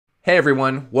Hey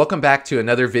everyone, welcome back to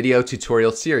another video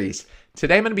tutorial series.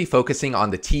 Today I'm going to be focusing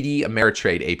on the TD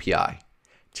Ameritrade API.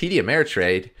 TD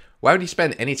Ameritrade? Why would you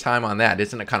spend any time on that?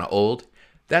 Isn't it kind of old?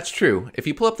 That's true. If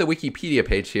you pull up the Wikipedia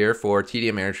page here for TD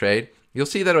Ameritrade, you'll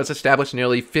see that it was established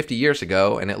nearly 50 years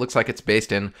ago and it looks like it's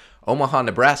based in Omaha,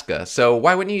 Nebraska. So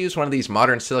why wouldn't you use one of these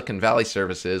modern Silicon Valley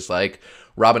services like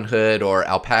Robinhood or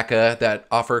Alpaca that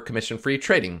offer commission-free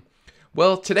trading?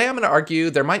 Well, today I'm going to argue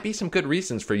there might be some good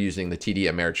reasons for using the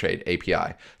TD Ameritrade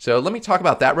API. So let me talk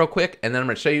about that real quick, and then I'm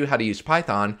going to show you how to use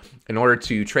Python in order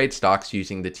to trade stocks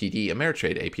using the TD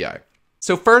Ameritrade API.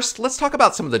 So first, let's talk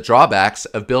about some of the drawbacks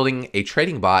of building a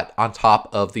trading bot on top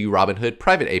of the Robinhood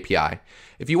private API.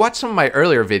 If you watch some of my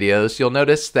earlier videos, you'll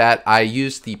notice that I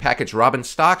used the package Robin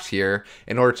stocks here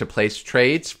in order to place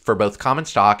trades for both common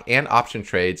stock and option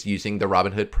trades using the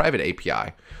Robinhood private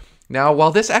API. Now,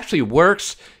 while this actually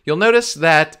works, you'll notice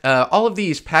that all of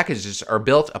these packages are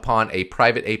built upon a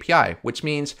private API, which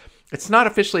means it's not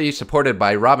officially supported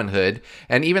by Robinhood,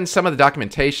 and even some of the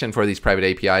documentation for these private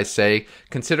APIs say,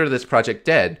 consider this project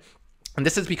dead. And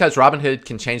this is because Robinhood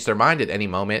can change their mind at any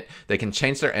moment. They can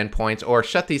change their endpoints or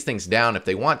shut these things down if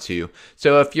they want to.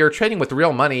 So if you're trading with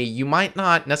real money, you might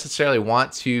not necessarily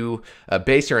want to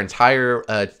base your entire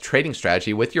trading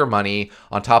strategy with your money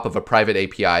on top of a private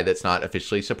API that's not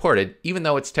officially supported, even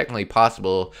though it's technically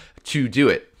possible to do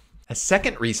it. A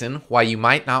second reason why you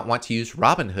might not want to use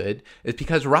Robinhood is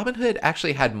because Robinhood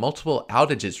actually had multiple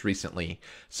outages recently.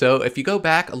 So if you go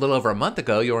back a little over a month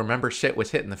ago, you'll remember shit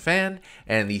was hitting the fan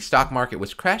and the stock market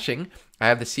was crashing. I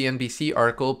have the CNBC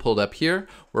article pulled up here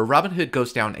where Robinhood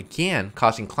goes down again,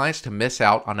 causing clients to miss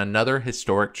out on another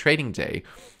historic trading day.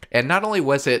 And not only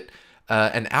was it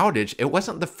an outage, it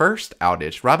wasn't the first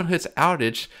outage. Robinhood's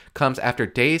outage comes after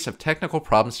days of technical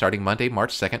problems starting Monday,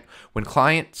 March 2nd, when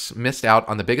clients missed out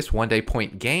on the biggest one-day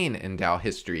point gain in Dow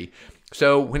history.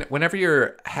 So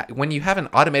when you have an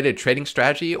automated trading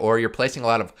strategy or you're placing a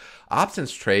lot of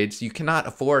options trades, you cannot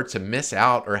afford to miss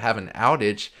out or have an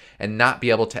outage and not be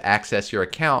able to access your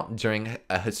account during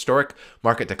a historic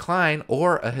market decline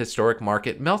or a historic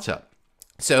market meltup.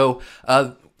 So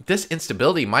this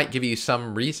instability might give you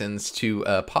some reasons to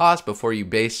pause before you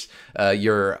base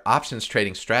your options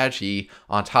trading strategy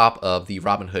on top of the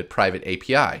Robinhood private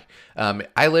API.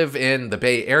 I live in the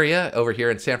Bay Area over here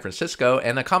in San Francisco,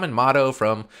 and a common motto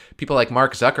from people like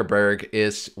Mark Zuckerberg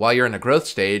is, while you're in a growth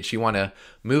stage, you want to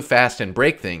move fast and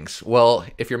break things. Well,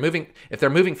 if they're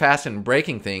moving fast and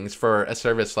breaking things for a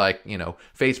service like,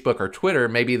 Facebook or Twitter,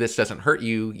 maybe this doesn't hurt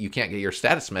you. You can't get your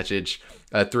status message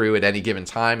through at any given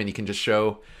time, and you can just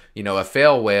show a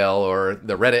fail whale or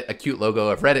a cute logo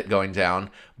of Reddit going down.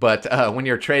 But when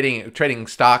you're trading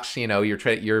stocks,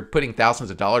 you're putting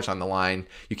thousands of dollars on the line.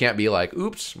 You can't be like,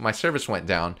 oops, my service went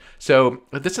down. So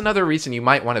this is another reason you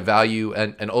might want to value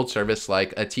an old service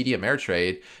like a TD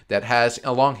Ameritrade that has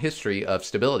a long history of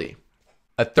stability.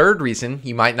 A third reason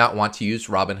you might not want to use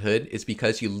Robinhood is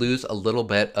because you lose a little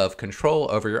bit of control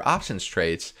over your options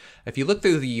trades. If you look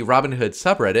through the Robinhood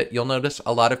subreddit, you'll notice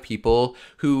a lot of people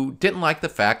who didn't like the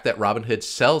fact that Robinhood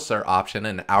sells their option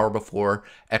an hour before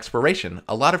expiration.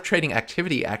 A lot of trading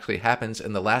activity actually happens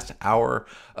in the last hour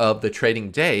of the trading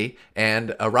day,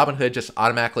 and Robinhood just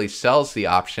automatically sells the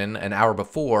option an hour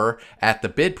before at the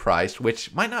bid price,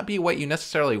 which might not be what you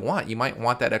necessarily want. You might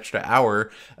want that extra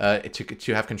hour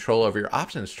to have control over your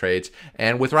options trades,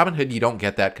 and with Robinhood, you don't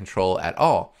get that control at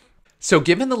all. So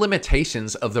given the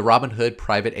limitations of the Robinhood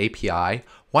private API,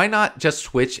 why not just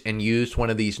switch and use one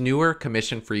of these newer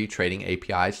commission-free trading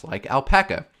APIs like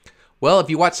Alpaca? Well,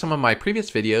 if you watch some of my previous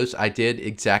videos, I did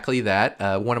exactly that.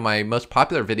 One of my most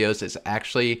popular videos is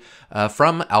actually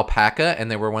from Alpaca, and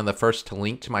they were one of the first to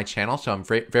link to my channel, so I'm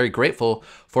very grateful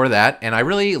for that. And I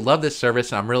really love this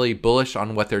service, and I'm really bullish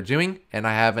on what they're doing, and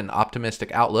I have an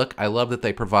optimistic outlook. I love that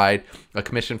they provide a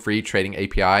commission-free trading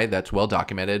API that's well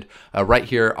documented right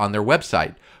here on their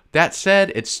website. That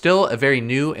said, it's still a very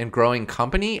new and growing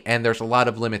company, and there's a lot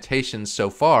of limitations so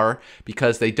far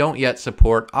because they don't yet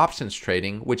support options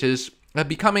trading, which is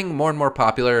becoming more and more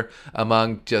popular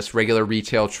among just regular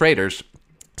retail traders.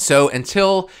 So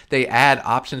until they add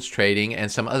options trading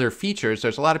and some other features,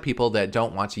 there's a lot of people that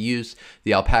don't want to use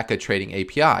the Alpaca trading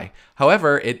API.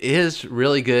 However, it is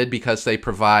really good because they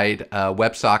provide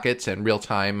WebSockets and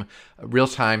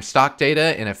real-time stock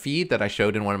data in a feed that I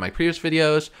showed in one of my previous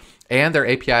videos. And their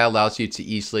API allows you to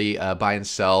easily buy and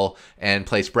sell and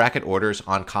place bracket orders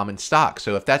on common stock.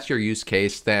 So if that's your use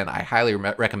case, then I highly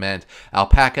recommend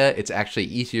Alpaca. It's actually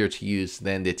easier to use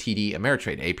than the TD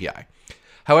Ameritrade API.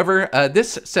 However,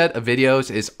 this set of videos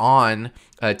is on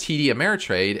TD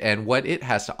Ameritrade and what it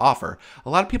has to offer. A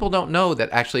lot of people don't know that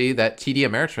actually that TD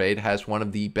Ameritrade has one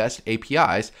of the best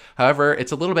APIs. However,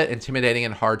 it's a little bit intimidating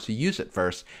and hard to use at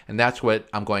first, and that's what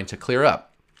I'm going to clear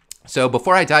up. So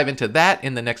before I dive into that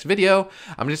in the next video,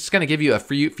 I'm just going to give you a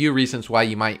few reasons why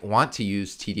you might want to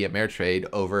use TD Ameritrade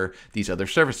over these other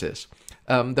services.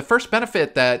 The first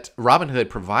benefit that Robinhood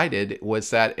provided was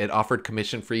that it offered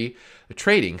commission-free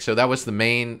trading. So that was the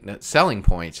main selling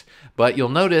point. But you'll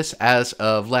notice as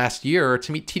of last year,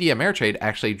 TD Ameritrade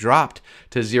actually dropped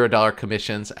to $0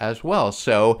 commissions as well.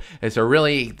 So is there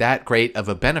really that great of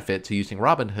a benefit to using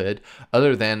Robinhood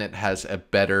other than it has a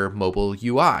better mobile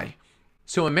UI?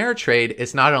 So Ameritrade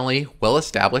is not only well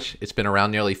established, it's been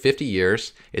around nearly 50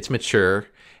 years, it's mature,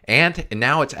 and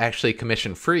now it's actually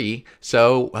commission free.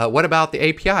 So what about the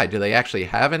API? Do they actually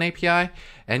have an API?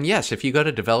 And yes, if you go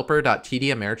to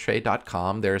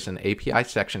developer.tdameritrade.com, there's an API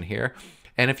section here.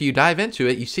 And if you dive into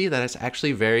it, you see that it's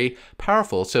actually very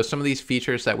powerful. So some of these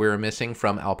features that we were missing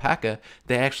from Alpaca,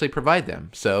 they actually provide them.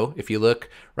 So if you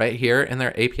look right here in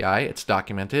their API, it's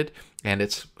documented and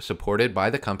it's supported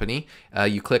by the company.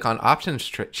 You click on options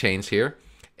chains here,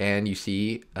 and you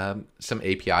see some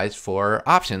APIs for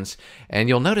options. And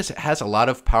you'll notice it has a lot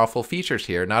of powerful features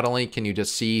here. Not only can you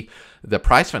just see the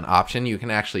price of an option, you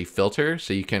can actually filter.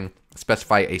 So you can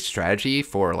specify a strategy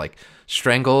for like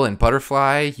strangle and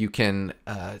butterfly. You can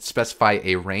specify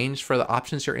a range for the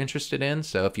options you're interested in.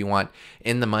 So if you want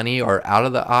in the money or out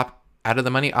of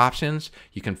the money options,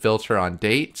 you can filter on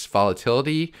dates,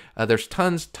 volatility. There's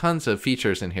tons of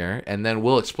features in here, and then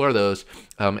we'll explore those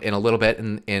in a little bit.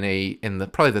 In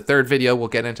probably the third video, we'll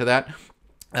get into that.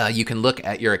 You can look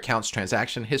at your account's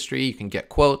transaction history. You can get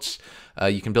quotes.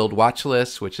 You can build watch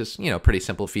lists, which is a pretty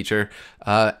simple feature.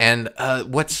 And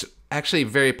what's actually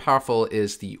very powerful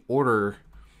is the ordering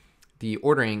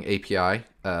API.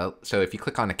 So if you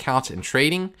click on accounts and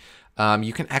trading,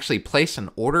 you can actually place an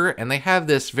order, and they have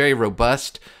this very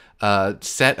robust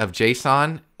set of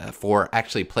JSON for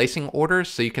actually placing orders.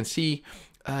 So you can see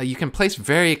you can place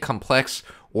very complex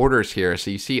orders here.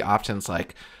 So you see options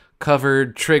like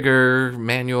covered, trigger,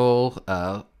 manual,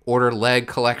 order leg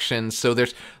collections. So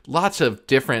there's lots of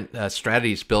different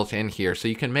strategies built in here. So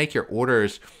you can make your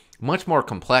orders much more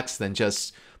complex than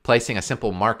just placing a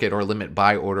simple market or limit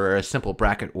buy order or a simple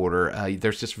bracket order.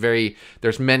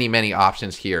 There's many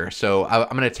options here. So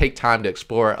I'm going to take time to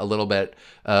explore a little bit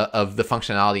of the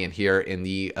functionality in here in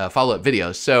the follow-up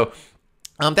videos. So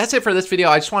that's it for this video.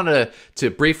 I just wanted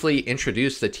to briefly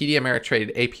introduce the TD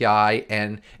Ameritrade API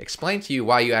and explain to you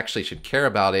why you actually should care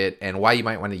about it and why you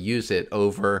might want to use it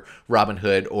over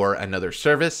Robinhood or another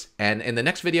service. And in the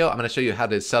next video, I'm going to show you how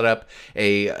to set up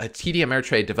a TD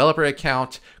Ameritrade developer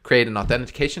account, create an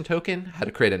authentication token, how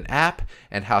to create an app,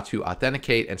 and how to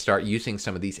authenticate and start using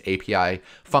some of these API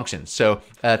functions. So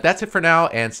that's it for now,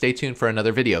 and stay tuned for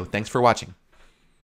another video. Thanks for watching.